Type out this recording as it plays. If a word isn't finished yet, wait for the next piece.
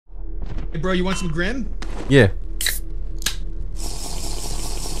Hey, bro, you want some Grim? Yeah.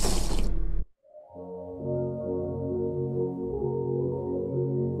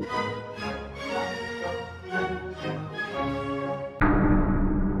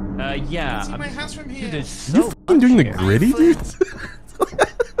 Yeah. See my house from here. Dude, So you fucking doing the gritty, dude?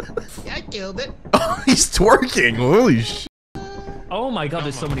 Yeah, I killed it. Oh, he's twerking. Holy shit. Oh my god,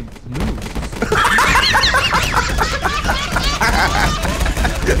 there's so many moves.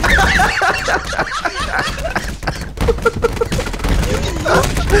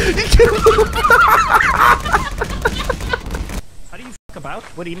 How do you fuck about?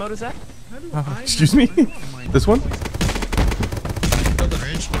 What emote is that? Excuse me? This one?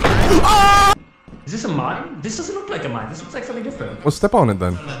 Is this a mine? This doesn't look like a mine. This looks like something different. Well, step on it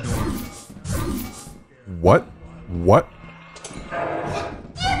then. What? What?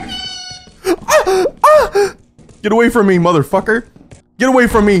 Get away from me, motherfucker! Get away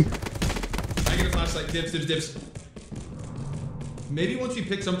from me! I get a flashlight. Dips. Maybe once we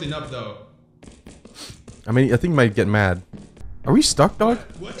pick something up, though. I mean, I think he might get mad. Are we stuck, dog?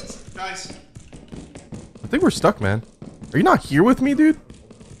 What? Guys. I think we're stuck, man. Are you not here with me, dude?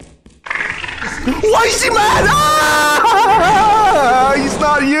 Why is he mad? Ah! He's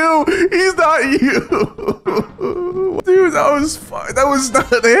not you! He's not you! Dude, that was fun. That was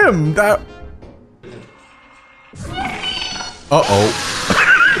not him. That... Uh-oh.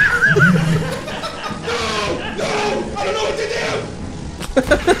 No! I don't know what to do!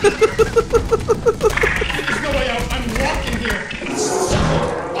 There's no way out. I'm walking here.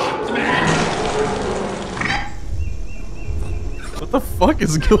 Fucked, man! What the fuck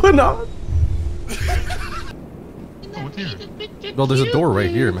is going on? Oh, what's here? Well, there's a door right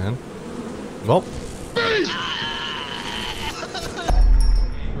here, man. Well.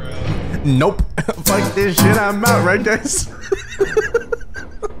 Nope. Fuck this shit, I'm out, right, guys?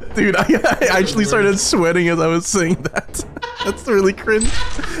 Dude, I actually started sweating as I was saying that. That's really cringe.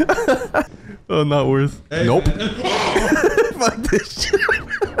 Oh, not worth. Hey, nope. Fuck this shit.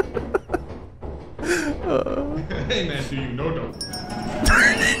 Hey, man, do you know no?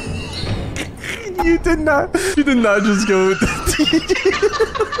 You did not just go.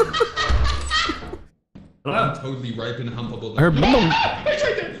 I'm totally ripe and humpable. I heard boom. It's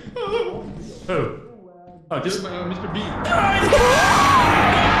right there. Oh. Who? Oh, just Mr. B. I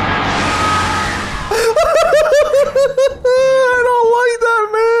don't like that,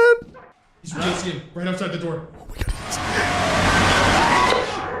 man. He's chasing him right outside the door. Oh my god.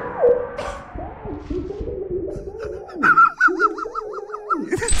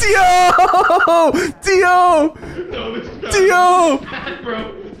 Dio! No, this is bad. Dio! This is bad, bro.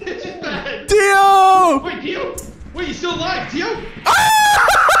 This is bad. Dio! Wait, Dio? Wait, he's still alive, Dio?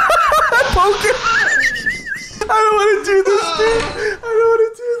 Poker! I don't want to do this, dude. I don't want to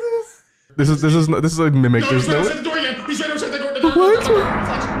do this. This is a mimic. No, There's he's right no. outside the door again. He's right outside the door. What?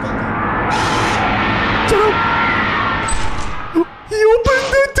 Shut up. He opened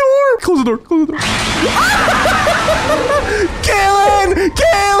the door. Close the door. Close the door. Kaylin!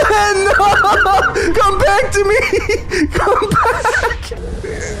 Kaylin! No! Come back to me! Come back!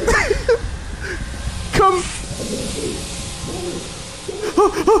 Come.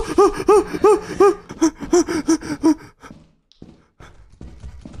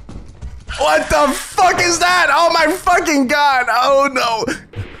 What the fuck is that? Oh my fucking god! Oh no!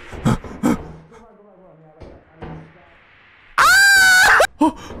 Ah!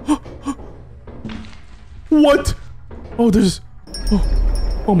 What? Oh, there's...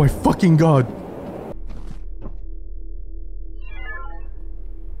 Oh my fucking god.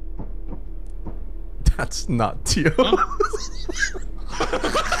 That's not Tio.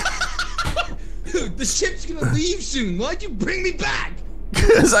 Dude, the ship's gonna leave soon. Why'd you bring me back?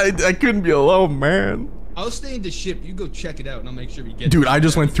 Because I couldn't be alone, man. I'll stay in the ship. You go check it out and I'll make sure we get Dude, I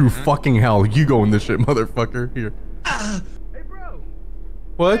just went through fucking hell. You go in this shit, motherfucker. Here. Hey, bro.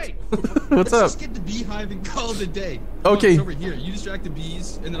 What? Hey. What's up? Let's just get the beehive and call it a day. Okay. It's over here. You distract the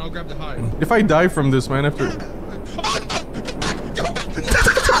bees and then I'll grab the hive. If I die from this, man, after...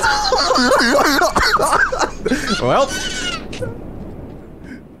 Well...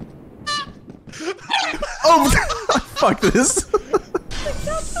 Oh, fuck this.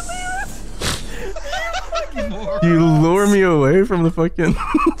 You lure me away from the fucking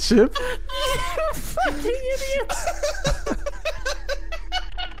ship? You fucking idiot!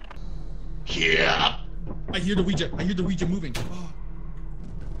 Yeah. I hear the Ouija. I hear the Ouija moving.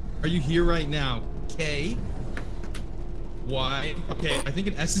 Are you here right now? K. Y. Okay, I think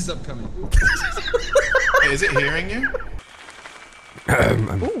an S is upcoming. Wait, is it hearing you?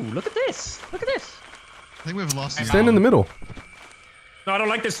 Ooh, look at this! Look at this! I think we've lost you. Stand in the middle. No, I don't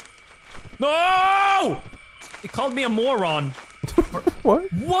like this. No! He called me a moron.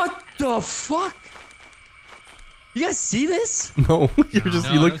 What? What the fuck? You guys see this? No,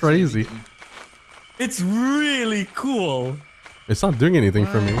 you look crazy. It's really cool. It's not doing anything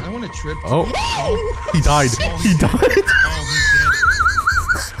for me. I want to trip. Oh, he died. He died. Oh, he's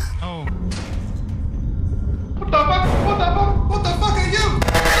dead. Oh. What the fuck? What the fuck? What the fuck are you?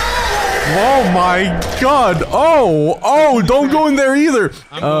 Oh my god. Oh, don't go in there either.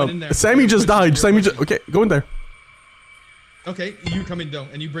 I'm going in there. Sammy just died. Okay, go in there. Okay, you come in though,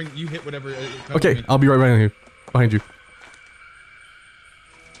 and you hit whatever. Okay, I'll be right behind you. Behind you.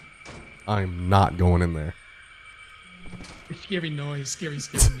 I'm not going in there. Scary noise, scary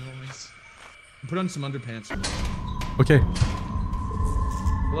noise. Put on some underpants. Okay.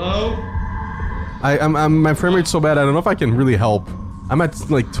 Hello? My frame rate's so bad, I don't know if I can really help. I'm at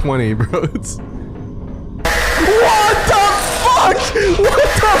like 20, bro. It's... What the fuck?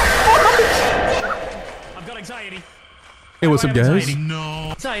 What the fuck? I've got anxiety. Hey, what's up, guys? No.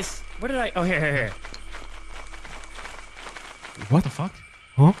 It's nice. Where did I? Oh, here. What the fuck?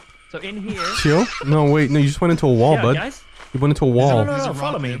 Huh? So in here. Chill? No, wait. No, you just went into a wall, bud. Guys? You went into a wall. No,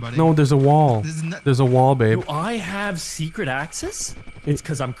 follow me. No, there's a wall. There's a wall, babe. Do I have secret access? It's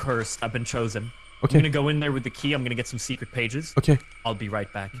because I'm cursed. I've been chosen. Okay. I'm gonna go in there with the key. I'm gonna get some secret pages. Okay. I'll be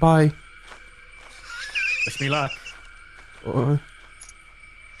right back. Bye. Wish me luck.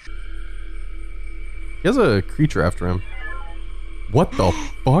 He has a creature after him. What the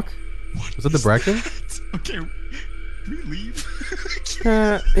fuck? Was that the Bracken? Okay, can we leave?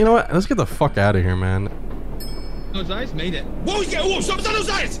 You know what? Let's get the fuck out of here, man. Ozias made it. Whoa, yeah, whoa, something's on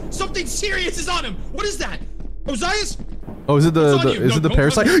Ozias! Something serious is on him! What is that? Ozias? Oh, is it the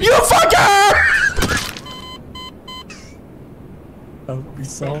parasite? You fucker! Oh, we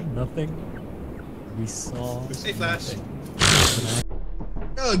saw nothing. We saw. Hey, Flash.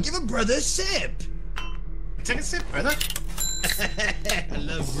 Oh, give a brother a sip. Take a sip, brother. I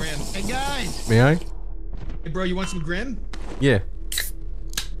love Grim. Hey guys. May I? Hey bro, you want some Grim? Yeah.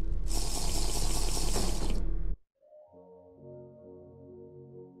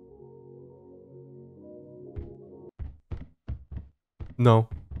 No.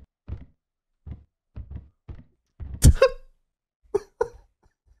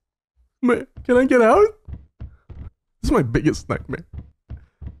 Man, can I get out? This is my biggest nightmare.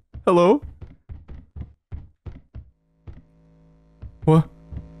 Hello? What?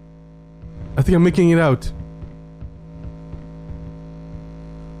 I think I'm making it out.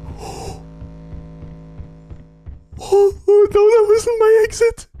 Oh, no, that wasn't my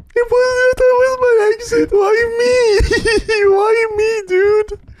exit. It wasn't. That was my exit. Why me? Why me,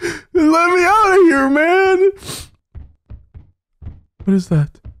 dude? Let me out of here, man. What is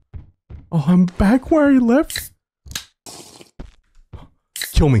that? Oh, I'm back where I left.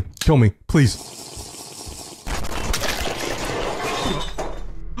 Kill me, please.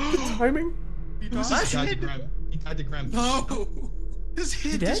 The timing? He died to Grim. No! His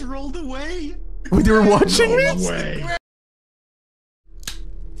head just rolled away! Wait, they were watching me?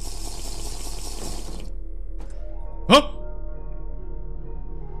 Huh?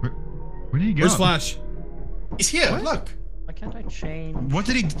 Where did he go? Where's Flash? He's here, look! Why can't I change? What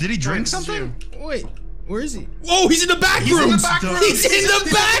did he drink something? Wait, where is he? Whoa, he's in the back rooms! He's in the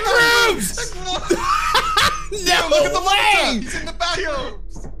back rooms! No Look at the way! He's in the back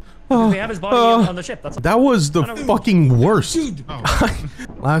rooms! They have his body on the ship. That's That was the fucking worst. Dude.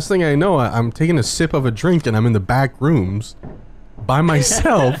 Last thing I know, I'm taking a sip of a drink and I'm in the back rooms by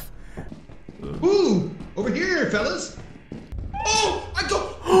myself. Ooh, over here, fellas. Oh, I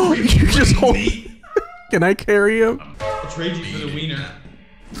don't. Oh, you just hold me. Can I carry him? I'll trade you for the wiener.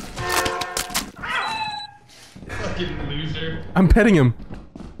 Fucking loser. I'm petting him.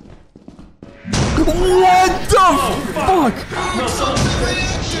 What the fuck? What the fuck?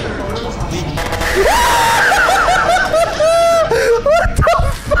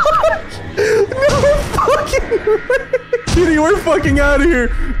 No fucking way. Kitty, we're fucking out of here.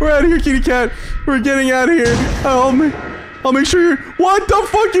 We're out of here, kitty cat. We're getting out of here. I'll make sure you're. What the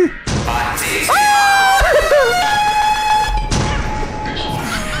fuck?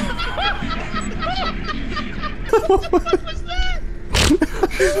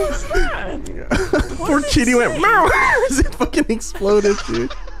 Poor kitty went meow as it fucking exploded,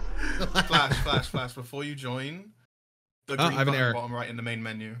 dude. Flash, before you join, the green I have an error. bottom right in the main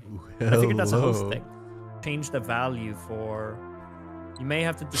menu. I figured that's a host thing. Change the value for. You may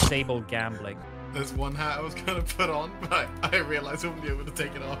have to disable gambling. There's one hat I was gonna put on, but I realized I wouldn't be able to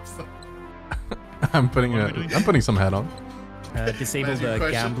take it off. So. I'm putting some hat on. Disable the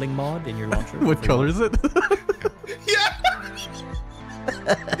gambling mod in your launcher. What color is it? Yeah.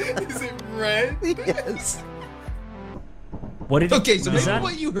 Is it right? Yes. What did? Okay, so is maybe that-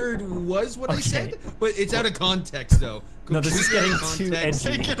 what you heard was what I Okay. said, but it's out of context though. No, this is getting too Context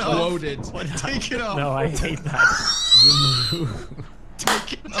edgy. Take it off. Quoted. Take it off. No, I hate that. Remove.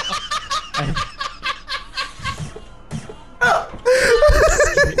 Take it off.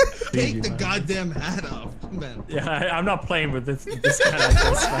 Take the goddamn hat off, man. Yeah, I'm not playing with this kind of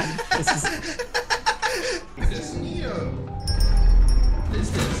this, man. This is. What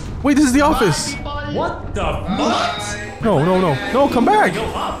is this? Wait, this is the office. What the fuck? No, no, no, no! Come back. Go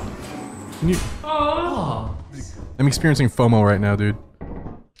up. You- Oh. I'm experiencing FOMO right now, dude.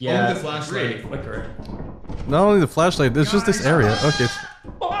 Yeah. Only the flashlight. Really flickering. Not only the flashlight, there's just this area. Okay.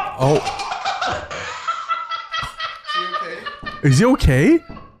 Oh, is he okay?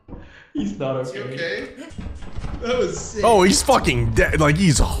 He's not okay. You okay? That was sick. Oh, he's fucking dead. Like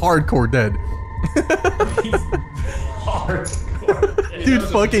he's hardcore dead. He's hardcore. Dude,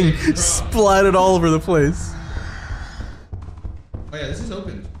 fucking splatted all over the place. Oh yeah, this is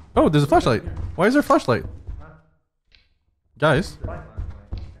open. Oh, there's a flashlight. Why is there a flashlight? Guys,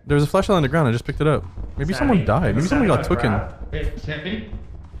 there was a flashlight on the ground. I just picked it up. Maybe someone died. Maybe someone got taken.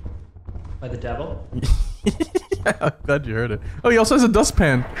 By the devil? Yeah, I'm glad you heard it. Oh, he also has a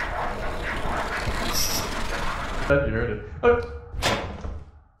dustpan. Glad you heard it.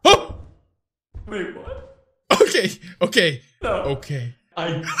 Oh! Wait, what? Okay, okay, No. okay.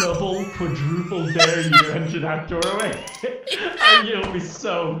 I double, quadruple dare you to enter that doorway. And you'll be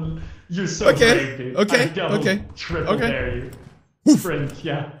so... You're so Okay, brave, dude. okay, I double, okay, triple okay. dare you. Woof. Sprint,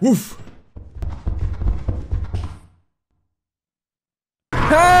 yeah. Woof.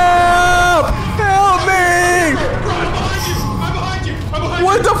 Help! Help me!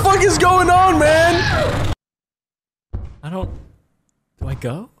 What the fuck is going on, man? I don't... Do I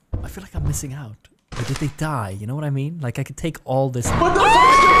go? I feel like I'm missing out. Or did they die? You know what I mean? Like, I could take all this... What the fuck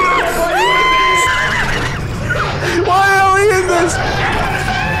is going on? Why are we in this?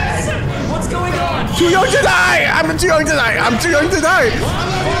 What's going on? Too young to die! I'm too young to die! I'm too young to die!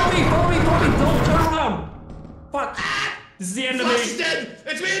 Follow me! Don't turn around! Fuck! This is the end of me! He's dead!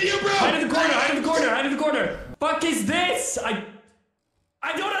 It's me and you, bro! Hide in the corner! Hide in the corner! Hide in the corner! Fuck is this? I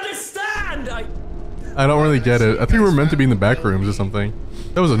don't understand! I don't really get it. I think we were meant to be in the back rooms or something.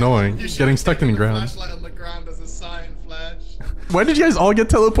 That was annoying. Getting stuck in the ground. Flashlight on the ground as a sign, Flash. Why did you guys all get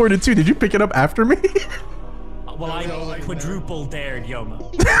teleported too? Did you pick it up after me? Well, I quadruple dared Yoma.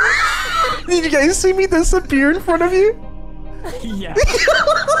 Did you guys see me disappear in front of you? Yeah.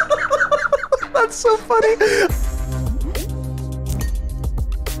 That's so funny.